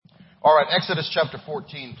All right, Exodus chapter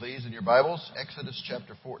 14, please, in your Bibles. Exodus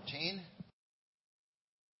chapter 14.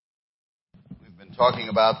 We've been talking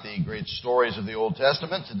about the great stories of the Old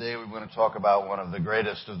Testament. Today we're going to talk about one of the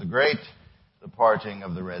greatest of the great, the parting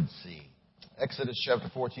of the Red Sea. Exodus chapter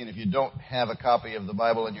 14. If you don't have a copy of the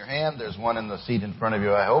Bible in your hand, there's one in the seat in front of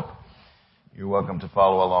you, I hope. You're welcome to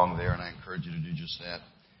follow along there, and I encourage you to do just that.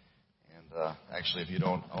 And actually, if you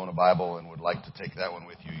don't own a Bible and would like to take that one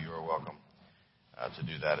with you, you are welcome to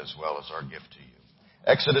do that as well as our gift to you.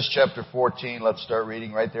 Exodus chapter 14, let's start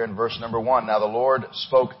reading right there in verse number 1. Now the Lord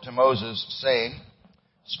spoke to Moses, saying,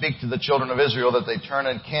 "Speak to the children of Israel that they turn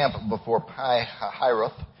and camp before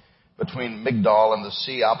Pi-hahiroth, between Migdol and the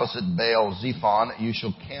sea, opposite Baal-zephon. You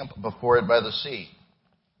shall camp before it by the sea.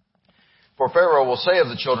 For Pharaoh will say of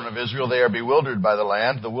the children of Israel, they are bewildered by the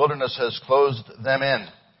land. The wilderness has closed them in.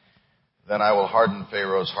 Then I will harden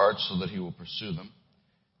Pharaoh's heart so that he will pursue them.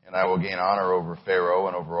 And I will gain honor over Pharaoh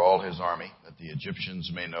and over all his army, that the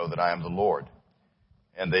Egyptians may know that I am the Lord."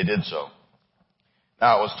 And they did so.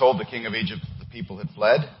 Now it was told the king of Egypt that the people had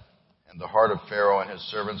fled, and the heart of Pharaoh and his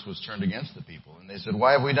servants was turned against the people. And they said,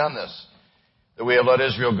 "Why have we done this, that we have let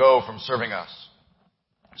Israel go from serving us?"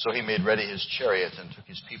 So he made ready his chariots and took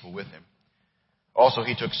his people with him. Also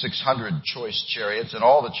he took 600 choice chariots, and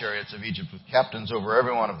all the chariots of Egypt with captains over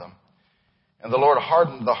every one of them. And the Lord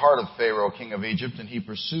hardened the heart of Pharaoh, king of Egypt, and he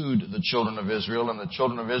pursued the children of Israel, and the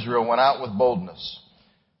children of Israel went out with boldness.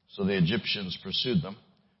 So the Egyptians pursued them,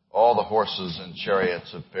 all the horses and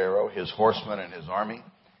chariots of Pharaoh, his horsemen and his army,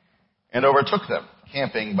 and overtook them,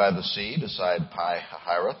 camping by the sea beside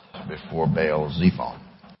Pi-hahiroth, before Baal-zephon.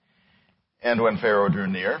 And when Pharaoh drew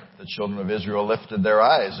near, the children of Israel lifted their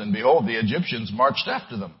eyes, and behold, the Egyptians marched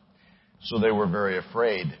after them. So they were very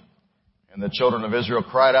afraid. And the children of Israel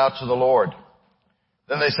cried out to the Lord.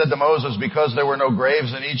 Then they said to Moses, "Because there were no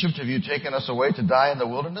graves in Egypt, have you taken us away to die in the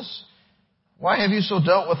wilderness? Why have you so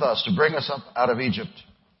dealt with us to bring us up out of Egypt?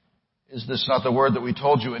 Is this not the word that we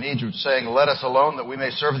told you in Egypt, saying, 'Let us alone that we may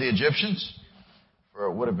serve the Egyptians'? For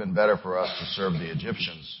it would have been better for us to serve the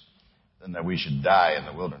Egyptians than that we should die in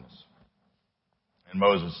the wilderness." And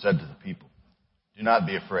Moses said to the people, "Do not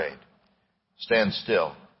be afraid. Stand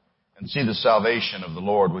still and see the salvation of the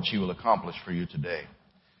Lord, which he will accomplish for you today.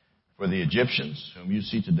 For the Egyptians, whom you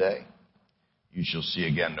see today, you shall see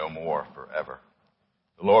again no more forever.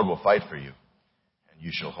 The Lord will fight for you, and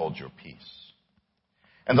you shall hold your peace."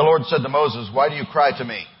 And the Lord said to Moses, "Why do you cry to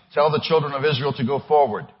me? Tell the children of Israel to go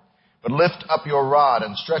forward. But lift up your rod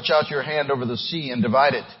and stretch out your hand over the sea and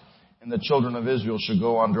divide it. And the children of Israel shall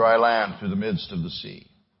go on dry land through the midst of the sea.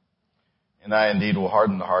 And I indeed will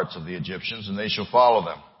harden the hearts of the Egyptians, and they shall follow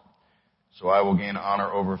them. So I will gain honor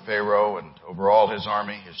over Pharaoh and over all his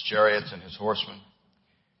army, his chariots and his horsemen.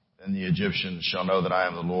 Then the Egyptians shall know that I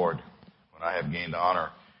am the Lord, when I have gained honor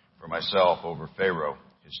for myself over Pharaoh,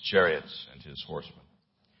 his chariots and his horsemen."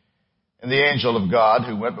 And the angel of God,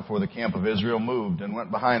 who went before the camp of Israel, moved and went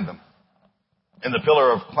behind them. And the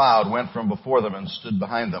pillar of cloud went from before them and stood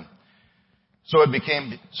behind them. So it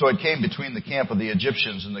came between the camp of the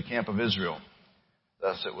Egyptians and the camp of Israel.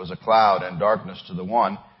 Thus it was a cloud and darkness to the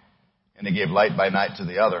one, and it gave light by night to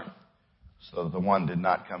the other, so that the one did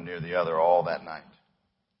not come near the other all that night.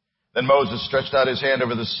 Then Moses stretched out his hand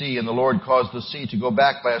over the sea, and the Lord caused the sea to go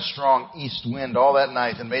back by a strong east wind all that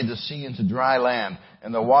night, and made the sea into dry land,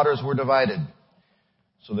 and the waters were divided.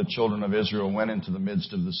 So the children of Israel went into the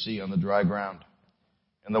midst of the sea on the dry ground,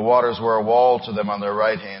 and the waters were a wall to them on their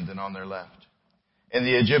right hand and on their left. And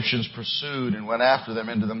the Egyptians pursued and went after them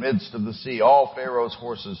into the midst of the sea, all Pharaoh's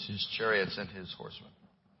horses, his chariots, and his horsemen.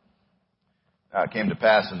 Now it came to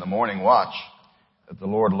pass in the morning watch that the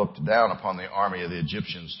Lord looked down upon the army of the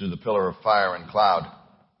Egyptians through the pillar of fire and cloud,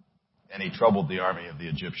 and he troubled the army of the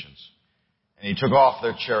Egyptians. And he took off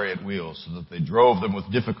their chariot wheels so that they drove them with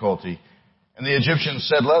difficulty. And the Egyptians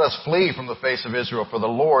said, "Let us flee from the face of Israel, for the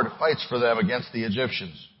Lord fights for them against the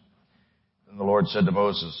Egyptians." Then the Lord said to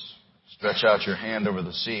Moses, "Stretch out your hand over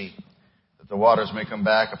the sea, that the waters may come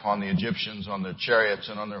back upon the Egyptians, on their chariots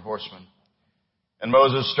and on their horsemen." And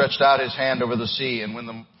Moses stretched out his hand over the sea, and when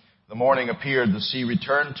the morning appeared, the sea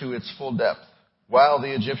returned to its full depth, while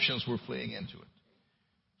the Egyptians were fleeing into it.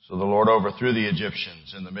 So the Lord overthrew the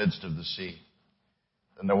Egyptians in the midst of the sea.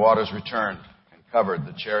 Then the waters returned and covered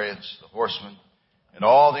the chariots, the horsemen, and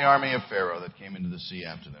all the army of Pharaoh that came into the sea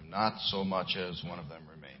after them. Not so much as one of them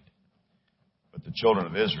remained. But the children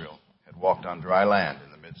of Israel had walked on dry land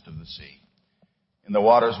in the midst of the sea, and the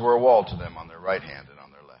waters were a wall to them on their right hand and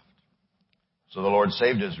on their left. So the Lord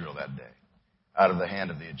saved Israel that day out of the hand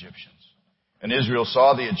of the Egyptians. And Israel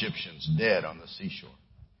saw the Egyptians dead on the seashore.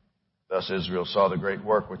 Thus Israel saw the great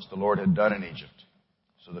work which the Lord had done in Egypt.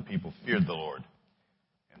 So the people feared the Lord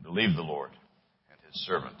and believed the Lord and his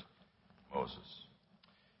servant Moses.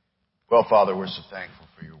 Well, Father, we're so thankful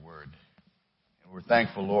for your word. And we're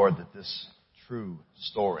thankful, Lord, that this true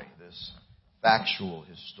story, this factual,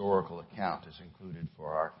 historical account is included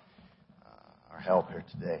for our help here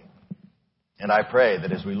today. And I pray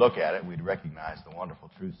that as we look at it, we'd recognize the wonderful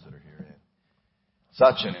truths that are herein.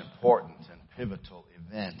 Such an important and pivotal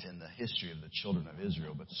event in the history of the children of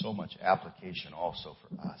Israel, but so much application also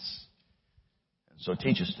for us. And so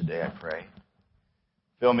teach us today, I pray.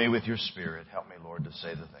 Fill me with your Spirit. Help me, Lord, to say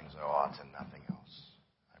the things I ought and nothing else.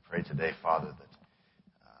 I pray today, Father, that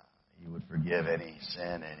you would forgive any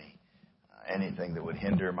sin, anything that would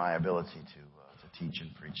hinder my ability to teach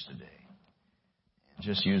and preach today. And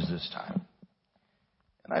just use this time.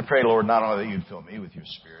 And I pray, Lord, not only that you'd fill me with your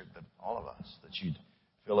Spirit, but all of us, that you'd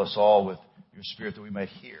fill us all with your Spirit that we might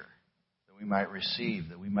hear, that we might receive,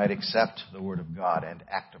 that we might accept the Word of God and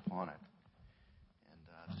act upon it.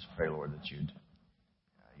 And just pray, Lord, that you'd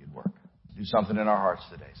work. Do something in our hearts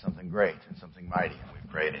today, something great and something mighty, and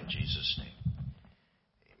we pray it in Jesus' name.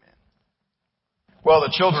 Amen. Well,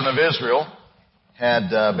 the children of Israel had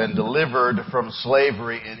been delivered from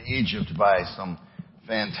slavery in Egypt by some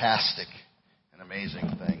fantastic and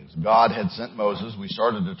amazing things. God had sent Moses. We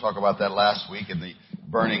started to talk about that last week in the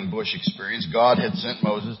burning bush experience. God had sent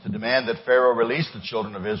Moses to demand that Pharaoh release the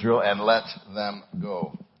children of Israel and let them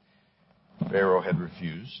go. Pharaoh had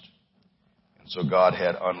refused. And so God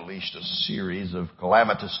had unleashed a series of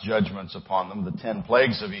calamitous judgments upon them, the 10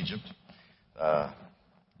 plagues of Egypt,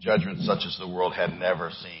 judgments such as the world had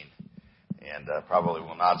never seen and probably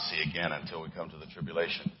will not see again until we come to the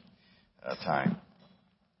tribulation time.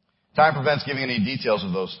 Time prevents giving any details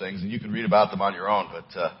of those things, and you can read about them on your own,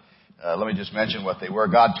 but let me just mention what they were.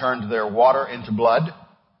 God turned their water into blood.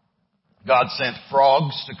 God sent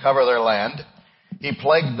frogs to cover their land. He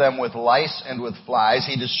plagued them with lice and with flies.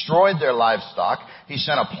 He destroyed their livestock. He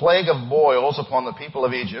sent a plague of boils upon the people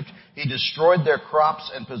of Egypt. He destroyed their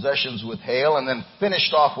crops and possessions with hail and then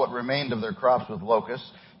finished off what remained of their crops with locusts.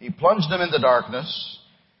 He plunged them into darkness.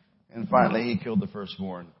 And finally, he killed the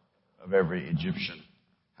firstborn of every Egyptian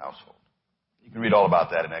household. You can read all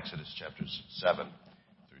about that in Exodus chapters 7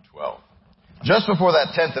 through 12. Just before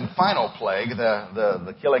that 10th and final plague,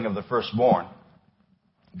 the killing of the firstborn,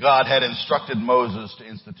 God had instructed Moses to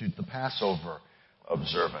institute the Passover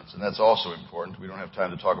observance. And that's also important. We don't have time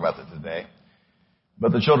to talk about that today.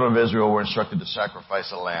 But the children of Israel were instructed to sacrifice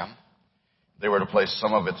a lamb. They were to place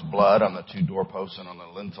some of its blood on the 2 doorposts and on the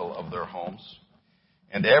lintel of their homes.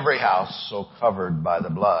 And every house so covered by the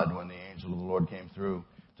blood, when the angel of the Lord came through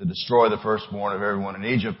to destroy the firstborn of everyone in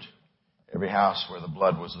Egypt, every house where the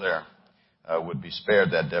blood was there would be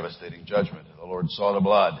spared that devastating judgment. The Lord saw the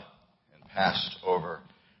blood and passed over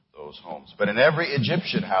those homes. But in every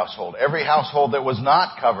Egyptian household, every household that was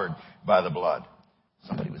not covered by the blood,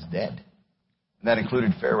 somebody was dead. And that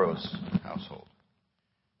included Pharaoh's household.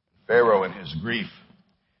 Pharaoh, in his grief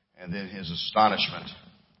and in his astonishment,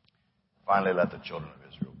 finally let the children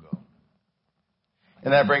of Israel go.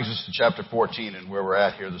 And that brings us to chapter 14 and where we're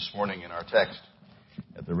at here this morning in our text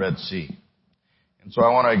at the Red Sea. And so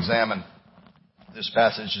I want to examine this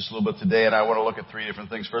passage just a little bit today, and I want to look at 3 different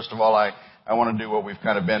things. First of all, I want to do what we've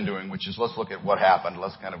kind of been doing, which is let's look at what happened.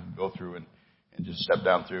 Let's kind of go through and just step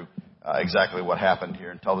down through exactly what happened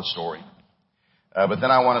here and tell the story. But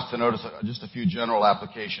then I want us to notice just a few general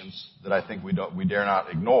applications that I think we dare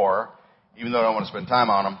not ignore, even though I don't want to spend time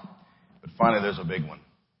on them. But finally, there's a big one.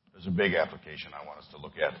 There's a big application I want us to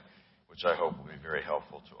look at, which I hope will be very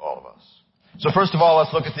helpful to all of us. So first of all,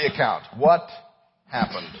 let's look at the account. What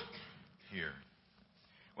happened here?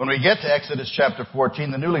 When we get to Exodus chapter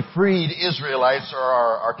 14, the newly freed Israelites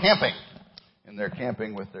are camping. And they're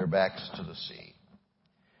camping with their backs to the sea.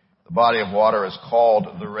 The body of water is called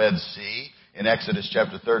the Red Sea in Exodus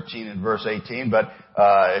chapter 13 and verse 18. But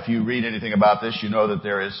if you read anything about this, you know that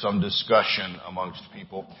there is some discussion amongst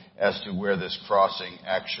people as to where this crossing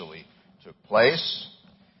actually took place.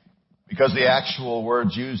 Because the actual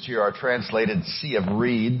words used here are translated Sea of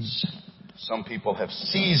Reeds, some people have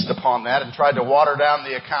seized upon that and tried to water down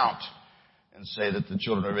the account and say that the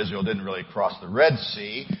children of Israel didn't really cross the Red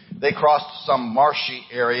Sea. They crossed some marshy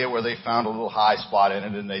area where they found a little high spot in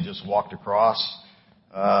it and they just walked across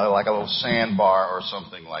like a little sandbar or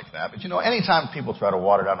something like that. But you know, anytime people try to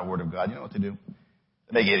water down the Word of God, you know what they do?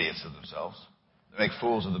 They make idiots of themselves. They make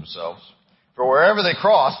fools of themselves. For wherever they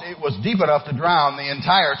crossed, it was deep enough to drown the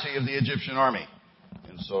entirety of the Egyptian army.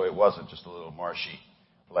 And so it wasn't just a little marshy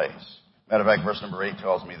place. Matter of fact, verse number 8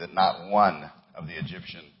 tells me that not one of the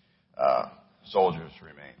Egyptian soldiers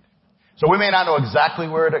remained. So we may not know exactly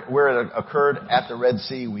where it occurred at the Red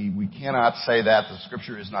Sea. We cannot say that. The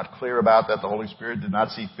Scripture is not clear about that. The Holy Spirit did not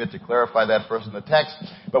see fit to clarify that for us in the text.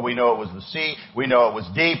 But we know it was the sea. We know it was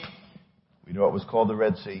deep. We know it was called the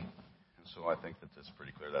Red Sea. And so I think that it's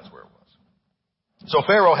pretty clear that's where it was. So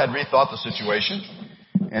Pharaoh had rethought the situation,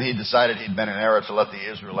 and he decided he'd been in error to let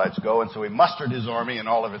the Israelites go. And so he mustered his army in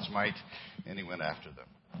all of its might, and he went after them.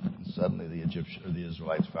 And suddenly the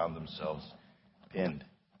Israelites found themselves pinned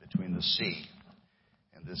between the sea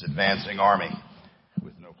and this advancing army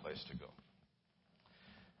with no place to go.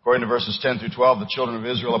 According to verses 10 through 12, the children of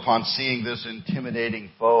Israel, upon seeing this intimidating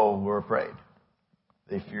foe, were afraid.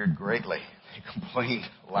 They feared greatly. They complained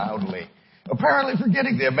loudly, apparently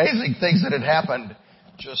forgetting the amazing things that had happened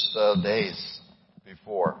just days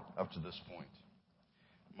before, up to this point.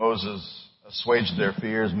 Moses assuaged their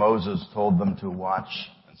fears. Moses told them to watch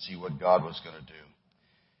and see what God was going to do.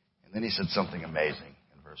 And then he said something amazing.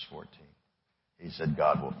 Verse 14. He said,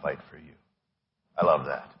 God will fight for you. I love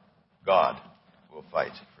that. God will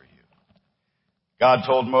fight for you. God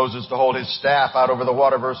told Moses to hold his staff out over the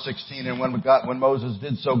water, verse 16, and when Moses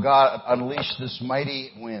did so, God unleashed this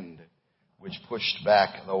mighty wind, which pushed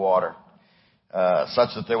back the water,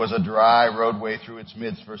 such that there was a dry roadway through its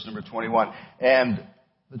midst, verse number 21. And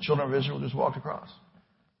the children of Israel just walked across.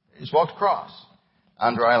 They just walked across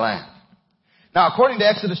on dry land. Now, according to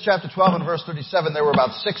Exodus chapter 12 and verse 37, there were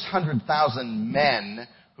about 600,000 men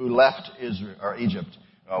who left Egypt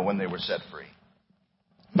when they were set free.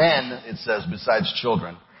 Men, it says, besides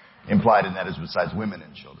children. Implied in that is besides women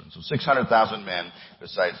and children. So 600,000 men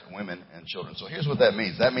besides women and children. So here's what that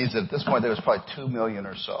means. That means that at this point there was probably 2 million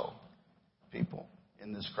or so people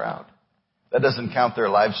in this crowd. That doesn't count their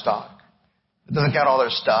livestock. It doesn't count all their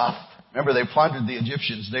stuff. Remember, they plundered the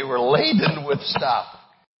Egyptians. They were laden with stuff.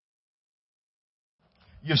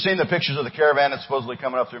 You've seen the pictures of the caravan that's supposedly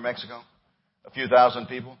coming up through Mexico? A few thousand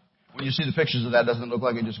people. When you see the pictures of that, doesn't it look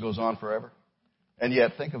like it just goes on forever? And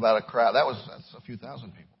yet, think about a crowd. That's a few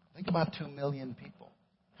thousand people. Think about 2 million people.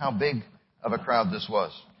 How big of a crowd this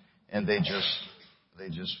was. And they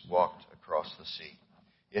just walked across the sea.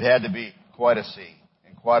 It had to be quite a sea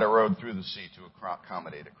and quite a road through the sea to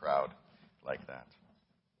accommodate a crowd like that.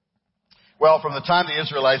 Well, from the time the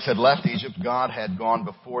Israelites had left Egypt, God had gone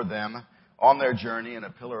before them on their journey in a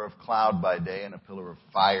pillar of cloud by day and a pillar of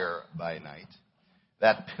fire by night.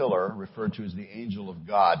 That pillar, referred to as the angel of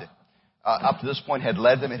God, up to this point had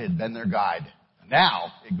led them. It had been their guide.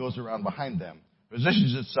 Now, it goes around behind them,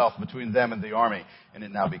 positions itself between them and the army, and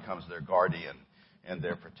it now becomes their guardian and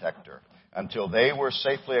their protector. Until they were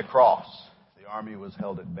safely across, the army was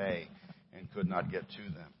held at bay and could not get to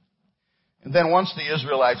them. And then once the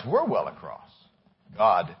Israelites were well across,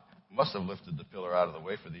 God must have lifted the pillar out of the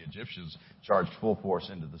way, for the Egyptians charged full force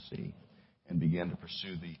into the sea and began to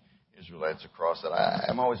pursue the Israelites across it.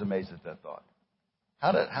 I'm always amazed at that thought.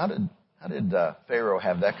 How did Pharaoh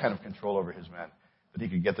have that kind of control over his men that he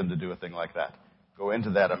could get them to do a thing like that? Go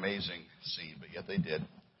into that amazing scene, but yet they did.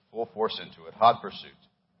 Full force into it, hot pursuit.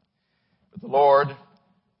 But the Lord,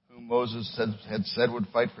 whom Moses had said would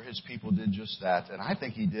fight for his people, did just that. And I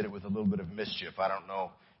think he did it with a little bit of mischief. I don't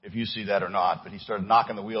know if you see that or not, but he started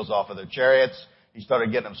knocking the wheels off of their chariots. He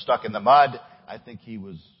started getting them stuck in the mud. I think he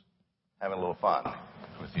was having a little fun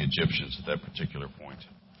with the Egyptians at that particular point.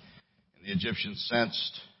 And the Egyptians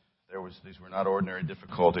sensed these were not ordinary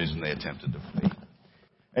difficulties, and they attempted to flee.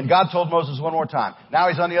 And God told Moses one more time. Now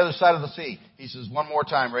he's on the other side of the sea. He says, one more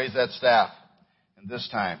time, raise that staff. And this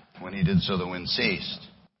time, when he did so, the wind ceased,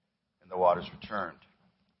 and the waters returned,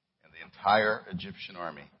 and the entire Egyptian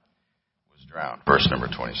army drowned. Verse number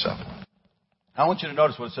 27. I want you to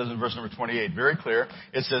notice what it says in verse number 28. Very clear.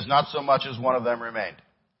 It says, not so much as one of them remained.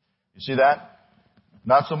 You see that?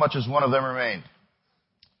 Not so much as one of them remained.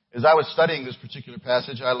 As I was studying this particular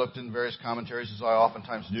passage, I looked in various commentaries, as I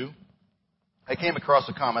oftentimes do. I came across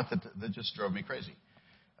a comment that just drove me crazy.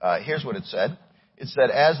 Here's what it said. It said,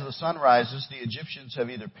 as the sun rises, the Egyptians have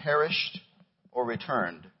either perished or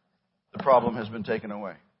returned. The problem has been taken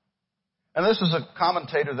away. And this is a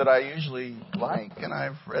commentator that I usually like, and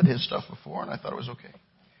I've read his stuff before, and I thought it was okay.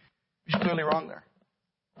 He's clearly wrong there.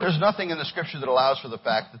 There's nothing in the Scripture that allows for the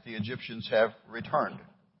fact that the Egyptians have returned.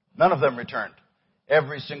 None of them returned.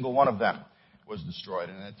 Every single one of them was destroyed.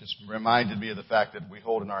 And it just reminded me of the fact that we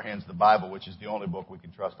hold in our hands the Bible, which is the only book we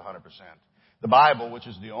can trust 100%. The Bible, which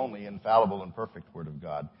is the only infallible and perfect Word of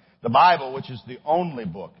God. The Bible, which is the only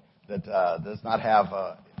book that does not have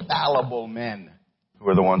fallible men who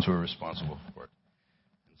are the ones who are responsible for it.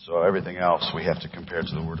 And so everything else we have to compare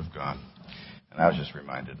to the Word of God. And I was just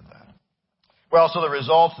reminded of that. Well, so the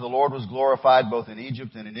result, the Lord was glorified both in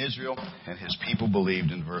Egypt and in Israel, and his people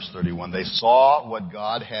believed in verse 31. They saw what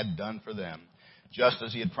God had done for them, just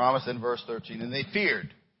as he had promised in verse 13, and they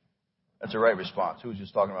feared. That's a right response. Who was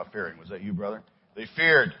just talking about fearing? Was that you, brother? They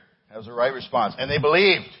feared. That was a right response. And they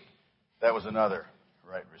believed. That was another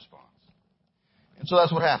right response. And so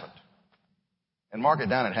that's what happened. And mark it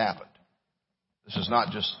down, it happened. This is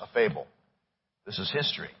not just a fable. This is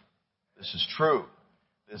history. This is true.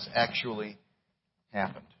 This actually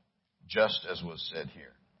happened, just as was said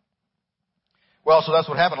here. Well, so that's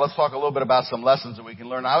what happened. Let's talk a little bit about some lessons that we can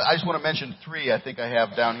learn. I just want to mention three, I think I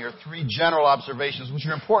have down here, three general observations, which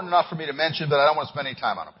are important enough for me to mention, but I don't want to spend any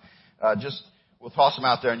time on them. We'll toss them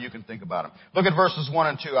out there and you can think about them. Look at verses 1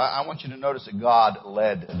 and 2. I want you to notice that God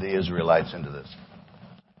led the Israelites into this.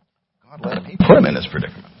 God led them. He put them in this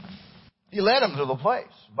predicament. He led them to the place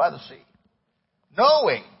by the sea,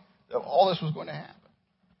 knowing that all this was going to happen.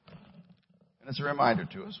 And it's a reminder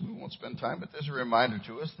to us. We won't spend time, but there's a reminder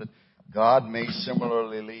to us that God may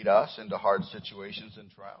similarly lead us into hard situations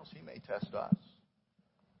and trials. He may test us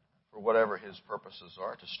for whatever his purposes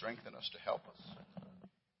are, to strengthen us, to help us.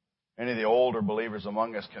 Any of the older believers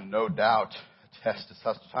among us can no doubt attest to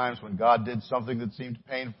such times when God did something that seemed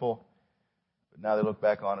painful, but now they look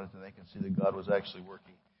back on it and they can see that God was actually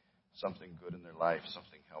working something good in their life,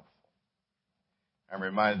 something helpful. I'm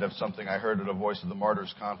reminded of something I heard at a Voice of the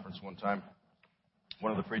Martyrs conference one time.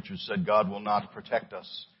 One of the preachers said, God will not protect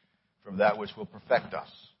us from that which will perfect us.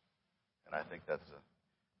 And I think that's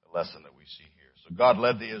a lesson that we see here. So God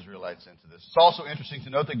led the Israelites into this. It's also interesting to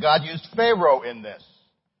note that God used Pharaoh in this.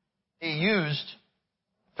 He used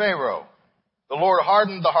Pharaoh. The Lord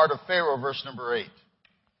hardened the heart of Pharaoh, verse number 8.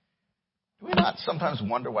 Do we not sometimes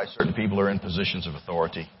wonder why certain people are in positions of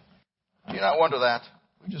authority? Do you not wonder that?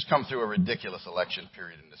 We've just come through a ridiculous election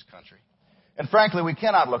period in this country. And frankly, we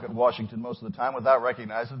cannot look at Washington most of the time without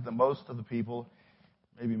recognizing that most of the people,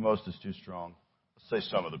 maybe most is too strong, let's say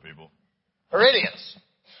some of the people, are idiots.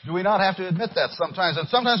 Do we not have to admit that sometimes? And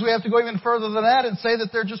sometimes we have to go even further than that and say that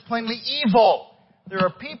they're just plainly evil. There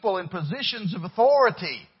are people in positions of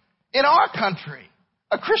authority in our country,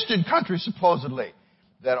 a Christian country supposedly,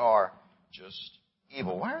 that are just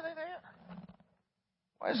evil. Why are they there?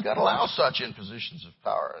 Why does God allow such in positions of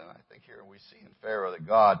power? And I think here we see in Pharaoh that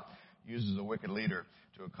God uses a wicked leader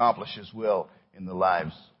to accomplish his will in the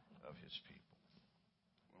lives of his people.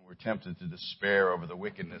 When we're tempted to despair over the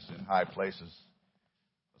wickedness in high places,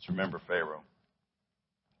 let's remember Pharaoh.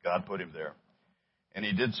 God put him there. And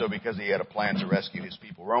he did so because he had a plan to rescue his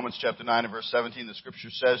people. Romans chapter 9 and verse 17, the scripture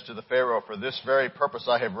says to the Pharaoh, for this very purpose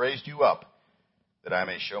I have raised you up, that I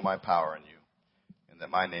may show my power in you, and that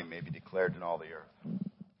my name may be declared in all the earth.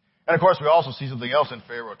 And of course, we also see something else in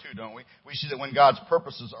Pharaoh too, don't we? We see that when God's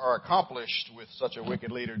purposes are accomplished with such a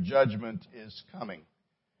wicked leader, judgment is coming.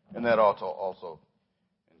 And that ought to also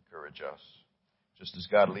encourage us. Just as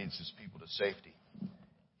God leads his people to safety,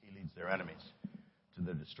 he leads their enemies to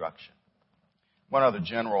their destruction. One other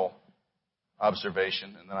general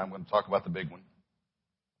observation, and then I'm going to talk about the big one.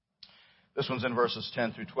 This one's in verses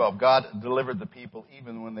 10 through 12. God delivered the people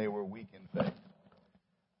even when they were weak in faith.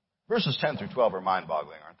 Verses 10 through 12 are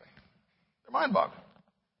mind-boggling, aren't they? They're mind-boggling.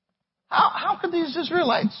 How could these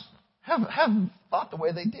Israelites have thought the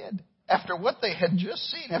way they did? After what they had just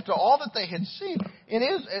seen, after all that they had seen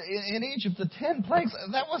in Egypt, the 10 plagues,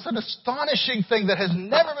 that was an astonishing thing that has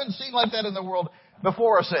never been seen like that in the world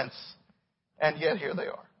before or since. And yet here they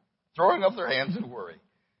are, throwing up their hands in worry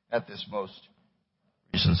at this most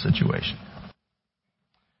recent situation.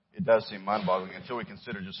 It does seem mind-boggling until we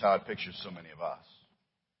consider just how it pictures so many of us.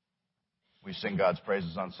 We sing God's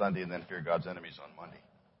praises on Sunday and then fear God's enemies on Monday.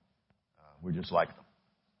 We're just like them.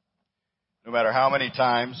 No matter how many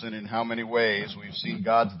times and in how many ways we've seen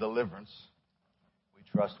God's deliverance, we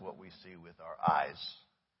trust what we see with our eyes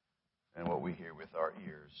and what we hear with our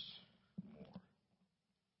ears more.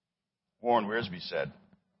 Warren Wiersbe said,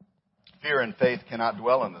 fear and faith cannot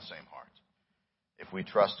dwell in the same heart. If we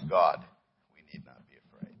trust God, we need not be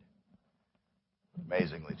afraid.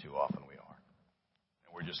 Amazingly, too often we are.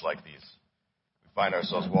 And we're just like these. We find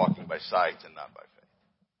ourselves walking by sight and not by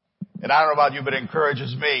faith. And I don't know about you, but it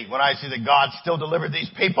encourages me when I see that God still delivered these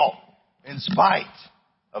people in spite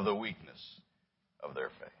of the weakness of their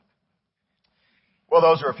faith. Well,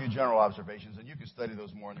 those are a few general observations, and you can study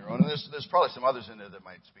those more on your own. And there's probably some others in there that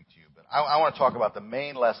might speak to you. But I want to talk about the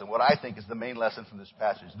main lesson, what I think is the main lesson from this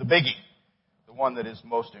passage, the biggie, the one that is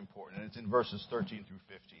most important, and it's in verses 13 through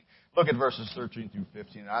 15. Look at verses 13 through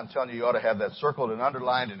 15. I'm telling you, you ought to have that circled and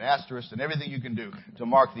underlined and asterisked and everything you can do to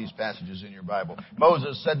mark these passages in your Bible.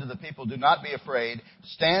 Moses said to the people, "Do not be afraid.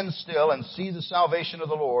 Stand still and see the salvation of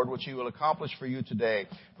the Lord, which he will accomplish for you today.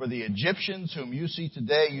 For the Egyptians whom you see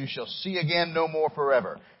today, you shall see again no more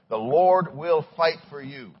forever. The Lord will fight for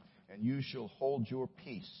you, and you shall hold your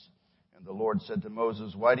peace." And the Lord said to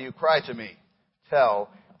Moses, "Why do you cry to me? Tell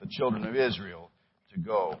the children of Israel to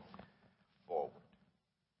go forward."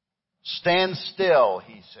 Stand still,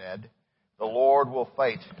 he said. The Lord will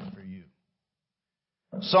fight for you.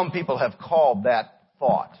 Some people have called that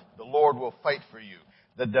thought, the Lord will fight for you,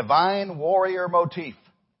 the divine warrior motif.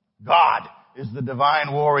 God is the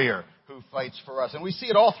divine warrior who fights for us. And we see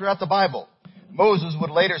it all throughout the Bible. Moses would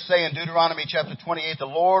later say in Deuteronomy chapter 28, "The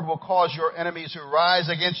Lord will cause your enemies who rise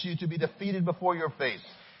against you to be defeated before your face.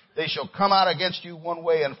 They shall come out against you one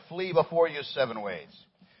way and flee before you 7 ways."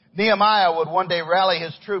 Nehemiah would one day rally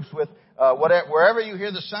his troops with, "Wherever you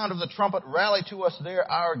hear the sound of the trumpet, rally to us there.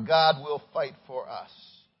 Our God will fight for us."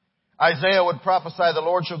 Isaiah would prophesy, "The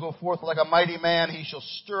Lord shall go forth like a mighty man. He shall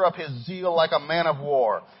stir up his zeal like a man of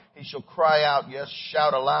war. He shall cry out, yes,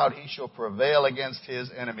 shout aloud. He shall prevail against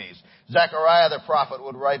his enemies." Zechariah the prophet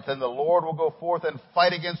would write, "Then the Lord will go forth and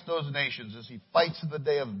fight against those nations as he fights in the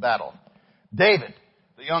day of battle." David,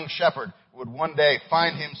 the young shepherd, would one day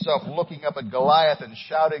find himself looking up at Goliath and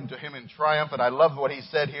shouting to him in triumph. And I love what he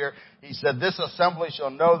said here. He said, "This assembly shall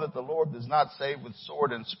know that the Lord does not save with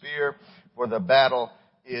sword and spear, for the battle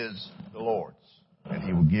is the Lord's, and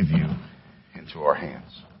he will give you into our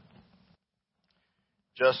hands."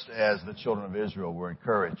 Just as the children of Israel were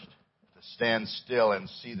encouraged to stand still and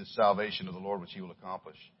see the salvation of the Lord, which he will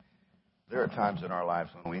accomplish, there are times in our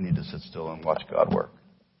lives when we need to sit still and watch God work.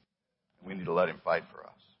 We need to let him fight for us.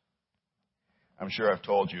 I'm sure I've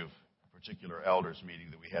told you of a particular elders meeting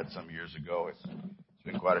that we had some years ago. It's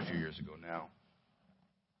been quite a few years ago now.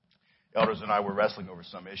 Elders and I were wrestling over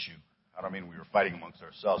some issue. I don't mean we were fighting amongst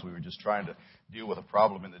ourselves. We were just trying to deal with a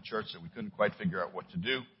problem in the church that we couldn't quite figure out what to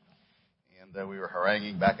do. And we were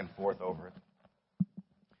haranguing back and forth over it.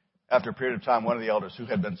 After a period of time, one of the elders, who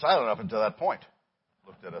had been silent up until that point,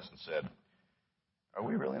 looked at us and said, "Are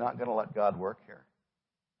we really not going to let God work here?"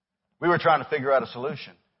 We were trying to figure out a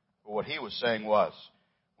solution. But what he was saying was,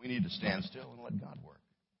 we need to stand still and let God work.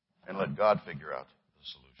 And let God figure out the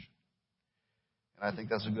solution. And I think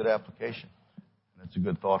that's a good application. And it's a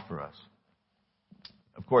good thought for us.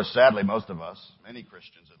 Of course, sadly, most of us, many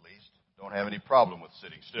Christians at least, don't have any problem with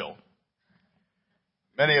sitting still.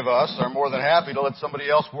 Many of us are more than happy to let somebody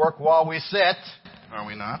else work while we sit, are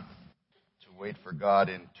we not? To wait for God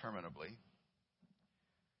interminably.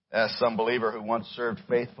 Ask some believer who once served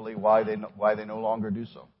faithfully why they no longer do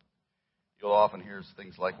so. You'll often hear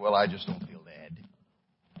things like, "Well, I just don't feel led."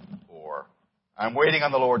 Or, "I'm waiting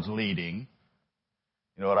on the Lord's leading."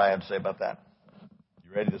 You know what I have to say about that?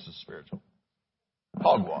 You ready? This is spiritual.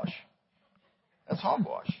 Hogwash. That's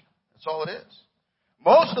hogwash. That's all it is.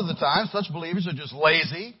 Most of the time, such believers are just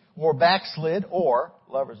lazy or backslid or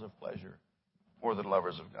lovers of pleasure more than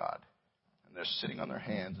lovers of God. And they're sitting on their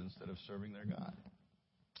hands instead of serving their God.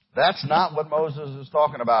 That's not what Moses is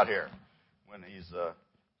talking about here when he's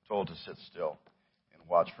told to sit still and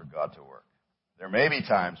watch for God to work. There may be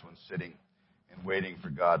times when sitting and waiting for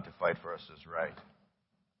God to fight for us is right.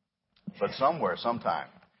 But somewhere, sometime,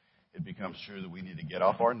 it becomes true that we need to get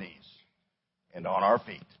off our knees and on our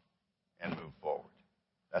feet and move forward.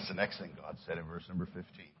 That's the next thing God said in verse number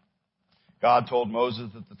 15. God told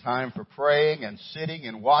Moses that the time for praying and sitting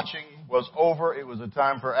and watching was over. It was a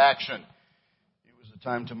time for action. It was a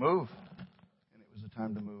time to move. And it was a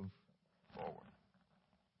time to move forward.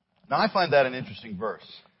 Now, I find that an interesting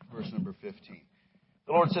verse, verse number 15.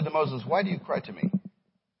 The Lord said to Moses, "Why do you cry to me?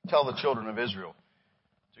 Tell the children of Israel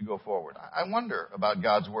to go forward." I wonder about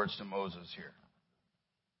God's words to Moses here.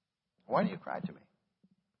 Why do you cry to me?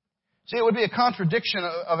 See, it would be a contradiction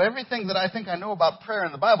of everything that I think I know about prayer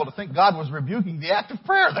in the Bible to think God was rebuking the act of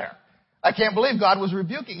prayer there. I can't believe God was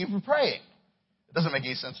rebuking him for praying. It doesn't make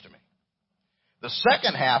any sense to me. The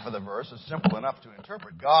second half of the verse is simple enough to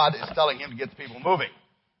interpret. God is telling him to get the people moving.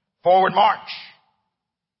 Forward march.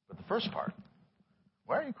 But the first part,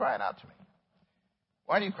 why are you crying out to me?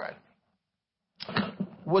 Why do you cry to me?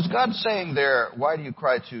 Was God saying there, why do you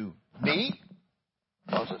cry to me,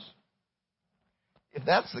 Moses? If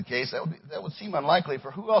that's the case, that would seem unlikely,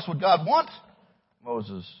 for who else would God want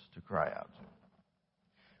Moses to cry out to?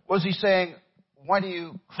 Was he saying, why do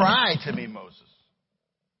you cry to me, Moses?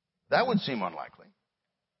 That would seem unlikely,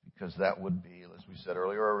 because that would be, as we said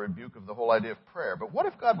earlier, a rebuke of the whole idea of prayer. But what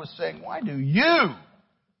if God was saying, why do you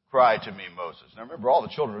Cry to me, Moses. Now remember, all the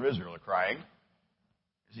children of Israel are crying.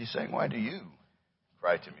 Is he saying, why do you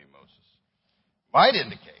cry to me, Moses? Might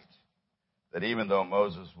indicate that even though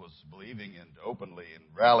Moses was believing and openly and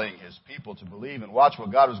rallying his people to believe and watch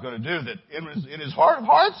what God was going to do, that in his heart of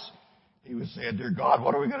hearts, he was saying, dear God,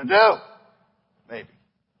 what are we going to do? Maybe.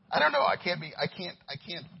 I don't know. I can't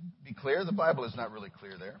be clear. The Bible is not really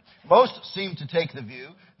clear there. Most seem to take the view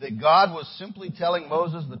that God was simply telling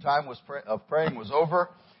Moses the time of praying was over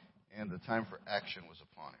and the time for action was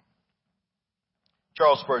upon him.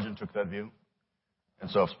 Charles Spurgeon took that view. And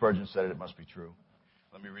so if Spurgeon said it, it must be true.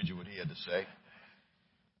 Let me read you what he had to say.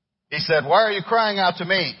 He said, why are you crying out to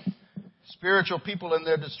me? Spiritual people in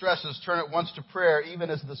their distresses turn at once to prayer, even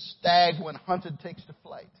as the stag when hunted takes to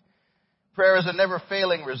flight. Prayer is a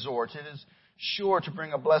never-failing resort. It is sure to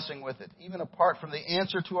bring a blessing with it. Even apart from the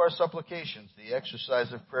answer to our supplications, the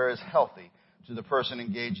exercise of prayer is healthy to the person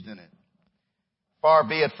engaged in it. Far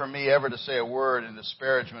be it from me ever to say a word in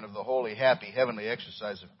disparagement of the holy, happy, heavenly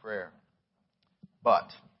exercise of prayer. But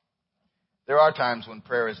there are times when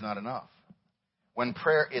prayer is not enough, when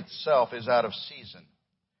prayer itself is out of season.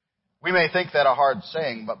 We may think that a hard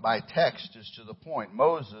saying, but by text is to the point.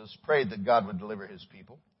 Moses prayed that God would deliver his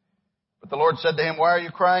people. But the Lord said to him, why are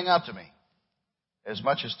you crying out to me? As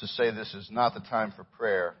much as to say this is not the time for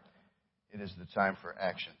prayer, it is the time for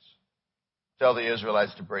actions. Tell the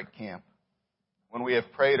Israelites to break camp. When we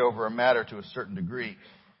have prayed over a matter to a certain degree,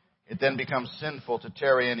 it then becomes sinful to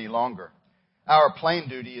tarry any longer. Our plain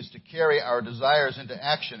duty is to carry our desires into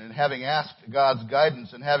action, and having asked God's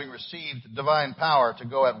guidance and having received divine power to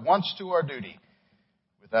go at once to our duty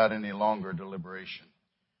without any longer deliberation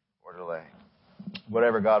or delay.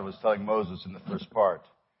 Whatever God was telling Moses in the first part,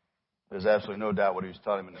 there's absolutely no doubt what he was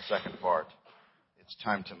telling him in the second part. It's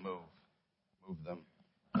time to move. Move them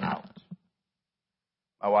out.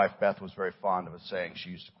 My wife, Beth, was very fond of a saying.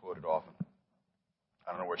 She used to quote it often.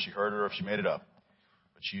 I don't know where she heard it or if she made it up.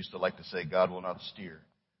 But she used to like to say, God will not steer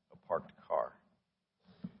a parked car.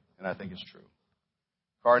 And I think it's true.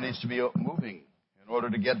 Car needs to be moving in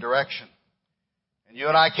order to get direction. And you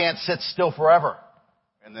and I can't sit still forever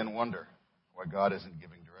and then wonder why God isn't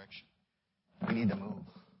giving direction. We need to move.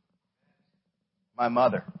 My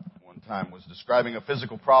mother, one time, was describing a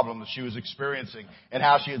physical problem that she was experiencing and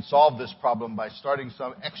how she had solved this problem by starting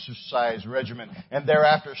some exercise regimen. And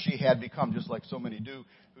thereafter she had become, just like so many do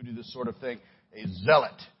who do this sort of thing, a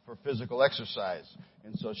zealot for physical exercise.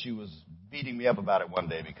 And so she was beating me up about it one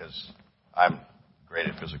day because I'm great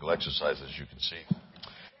at physical exercise, as you can see.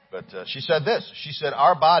 But she said this. She said,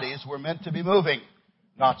 our bodies were meant to be moving,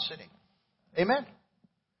 not sitting. Amen.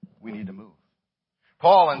 We need to move.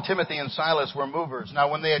 Paul and Timothy and Silas were movers.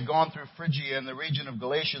 Now, when they had gone through Phrygia and the region of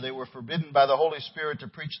Galatia, they were forbidden by the Holy Spirit to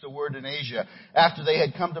preach the word in Asia. After they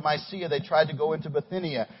had come to Mysia, they tried to go into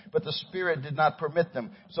Bithynia, but the Spirit did not permit them.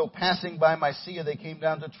 So passing by Mysia, they came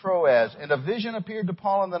down to Troas, and a vision appeared to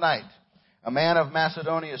Paul in the night. A man of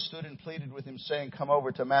Macedonia stood and pleaded with him, saying, come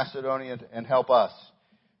over to Macedonia and help us.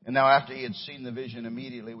 And now after he had seen the vision,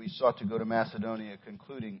 immediately we sought to go to Macedonia,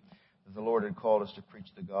 concluding that the Lord had called us to preach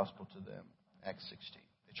the gospel to them. Acts 16.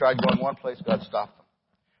 They tried going one place, God stopped them.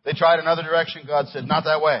 They tried another direction, God said, not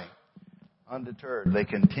that way. Undeterred, they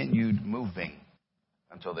continued moving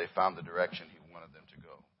until they found the direction He wanted them to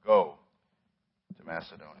go. Go to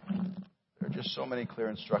Macedonia. There are just so many clear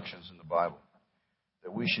instructions in the Bible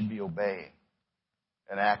that we should be obeying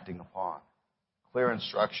and acting upon. Clear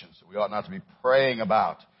instructions that we ought not to be praying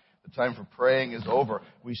about. The time for praying is over.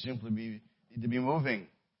 We simply need to be moving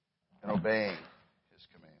and obeying His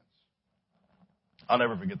commands. I'll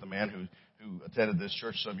never forget the man who attended this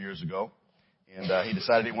church some years ago, and he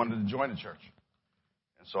decided he wanted to join the church.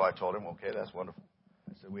 And so I told him, okay, that's wonderful.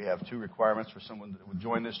 I said, we have two requirements for someone that would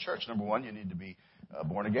join this church. Number one, you need to be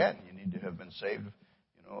born again. You need to have been saved,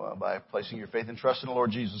 by placing your faith and trust in the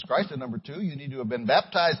Lord Jesus Christ. And number two, you need to have been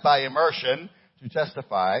baptized by immersion to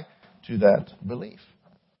testify to that belief.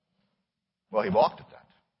 Well, he balked at that.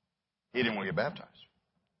 He didn't want to get baptized.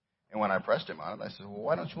 And when I pressed him on it, I said, well,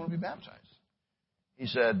 why don't you want to be baptized? He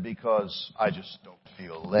said, because I just don't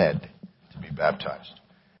feel led to be baptized.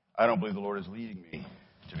 I don't believe the Lord is leading me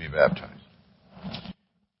to be baptized.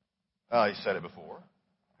 He said it before,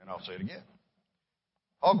 and I'll say it again.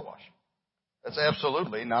 Hogwash. That's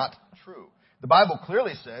absolutely not true. The Bible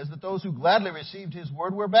clearly says that those who gladly received His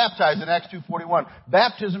word were baptized in Acts 2:41.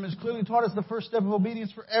 Baptism is clearly taught as the first step of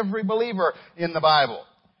obedience for every believer in the Bible.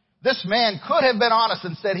 This man could have been honest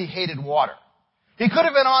and said he hated water. He could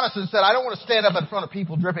have been honest and said, I don't want to stand up in front of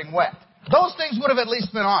people dripping wet. Those things would have at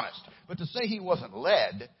least been honest. But to say he wasn't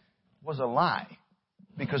led was a lie,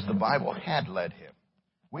 because the Bible had led him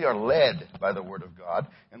We are led by the Word of God,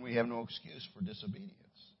 and we have no excuse for disobedience.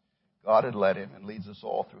 God had led him and leads us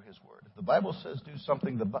all through His Word. If the Bible says do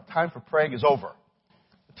something, the time for praying is over.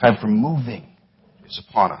 The time for moving is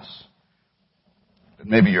upon us. But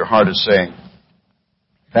maybe your heart is saying,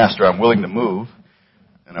 Pastor, I'm willing to move,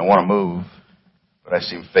 and I want to move, but I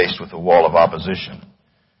seem faced with a wall of opposition.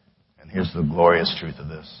 And here's the glorious truth of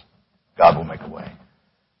this. God will make a way.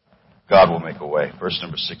 God will make a way. Verse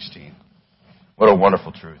number 16. What a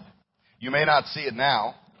wonderful truth. You may not see it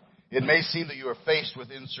now. It may seem that you are faced with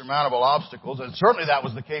insurmountable obstacles, and certainly that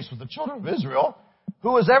was the case with the children of Israel.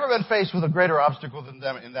 Who has ever been faced with a greater obstacle than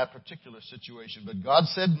them in that particular situation? But God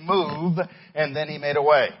said, move, and then He made a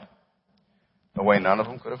way. A way none of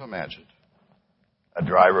them could have imagined. A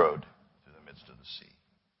dry road through the midst of the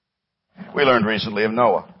sea. We learned recently of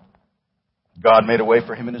Noah. God made a way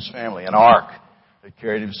for him and his family, an ark that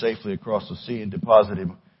carried him safely across the sea and deposited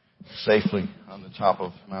him safely on the top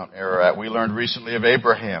of Mount Ararat. We learned recently of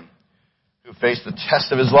Abraham, who faced the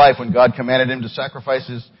test of his life when God commanded him to sacrifice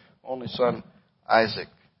his only son, Isaac.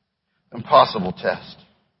 Impossible test.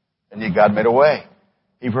 And yet God made a way.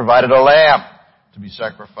 He provided a lamb to be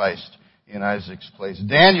sacrificed in Isaac's place.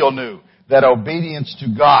 Daniel knew that obedience to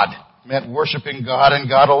God meant worshiping God and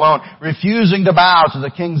God alone, refusing to bow to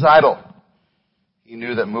the king's idol. He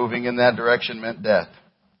knew that moving in that direction meant death,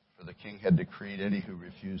 for the king had decreed any who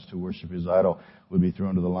refused to worship his idol would be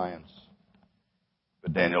thrown to the lions.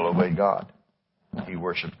 But Daniel obeyed God. He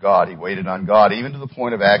worshiped God. He waited on God, even to the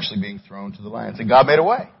point of actually being thrown to the lions. And God made a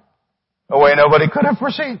way nobody could have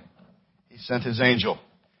foreseen. He sent His angel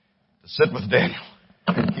to sit with Daniel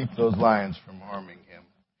and keep those lions from harming him.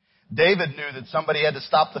 David knew that somebody had to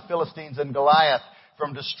stop the Philistines and Goliath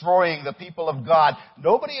from destroying the people of God.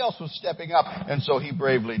 Nobody else was stepping up, and so he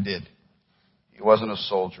bravely did. He wasn't a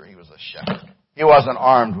soldier. He was a shepherd. He wasn't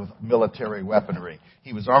armed with military weaponry.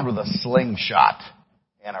 He was armed with a slingshot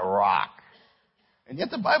and a rock. And yet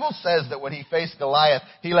the Bible says that when he faced Goliath,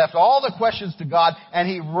 he left all the questions to God, and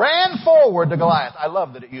he ran forward to Goliath. I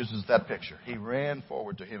love that it uses that picture. He ran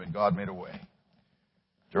forward to him, and God made a way,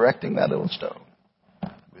 directing that little stone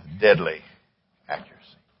with deadly accuracy.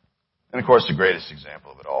 And of course, the greatest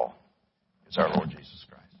example of it all is our Lord Jesus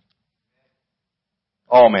Christ.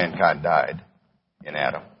 All mankind died in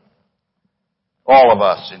Adam. All of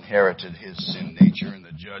us inherited his sin nature and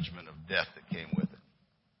the judgment of death that came with it.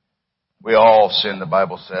 We all sinned, the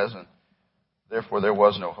Bible says, and therefore there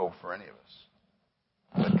was no hope for any of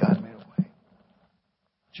us. But God made a way.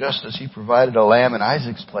 Just as He provided a lamb in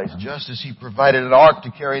Isaac's place, just as He provided an ark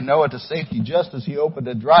to carry Noah to safety, just as He opened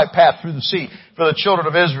a dry path through the sea for the children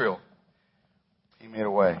of Israel, He made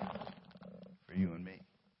a way for you and me.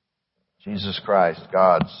 Jesus Christ,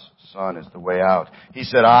 God's Son, is the way out. He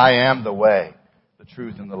said, I am the way, the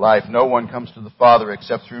truth, and the life. No one comes to the Father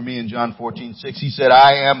except through me. In John 14:6, He said,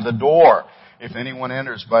 I am the door. If anyone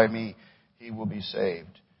enters by me, he will be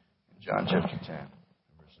saved. In John chapter 10,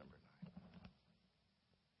 verse number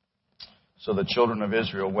 9. So the children of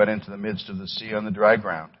Israel went into the midst of the sea on the dry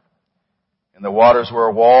ground, and the waters were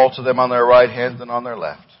a wall to them on their right hand and on their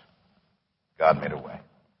left. God made a way.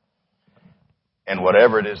 And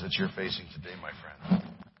whatever it is that you're facing today, my friend,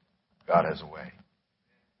 God has a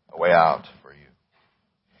way out for you.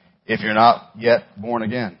 If you're not yet born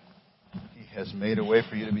again, He has made a way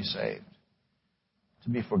for you to be saved, to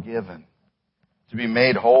be forgiven, to be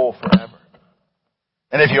made whole forever.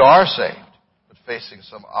 And if you are saved, but facing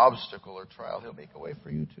some obstacle or trial, He'll make a way for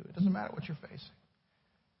you too. It doesn't matter what you're facing.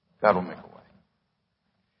 God will make a way.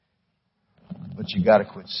 But you got to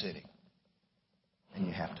quit sitting, and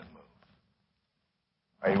you have to move.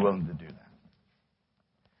 Are you willing to do that?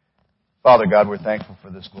 Father God, we're thankful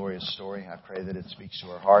for this glorious story. I pray that it speaks to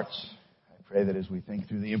our hearts. I pray that as we think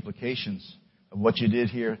through the implications of what you did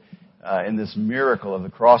here in this miracle of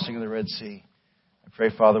the crossing of the Red Sea, I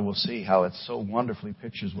pray, Father, we'll see how it so wonderfully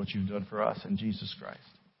pictures what you've done for us in Jesus Christ.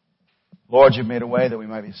 Lord, you've made a way that we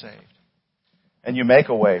might be saved. And you make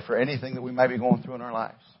a way for anything that we might be going through in our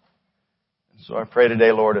lives. And so I pray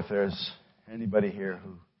today, Lord, if there's anybody here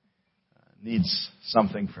who needs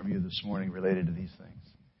something from you this morning related to these things,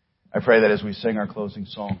 I pray that as we sing our closing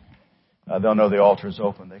song, they'll know the altar is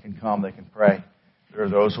open. They can come, they can pray. There are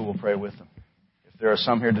those who will pray with them. If there are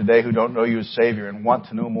some here today who don't know you as Savior and want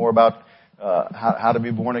to know more about how to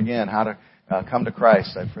be born again, how to come to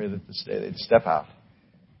Christ, I pray that this day they'd step out,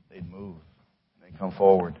 they'd move, they'd come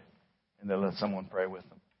forward, and they'll let someone pray with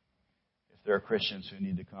them. If there are Christians who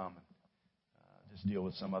need to come and just deal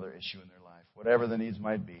with some other issue in their life, whatever the needs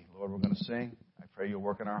might be, Lord, we're going to sing. I pray you'll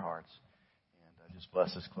work in our hearts. And just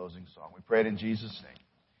bless this closing song. We pray it in Jesus'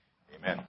 name. Amen.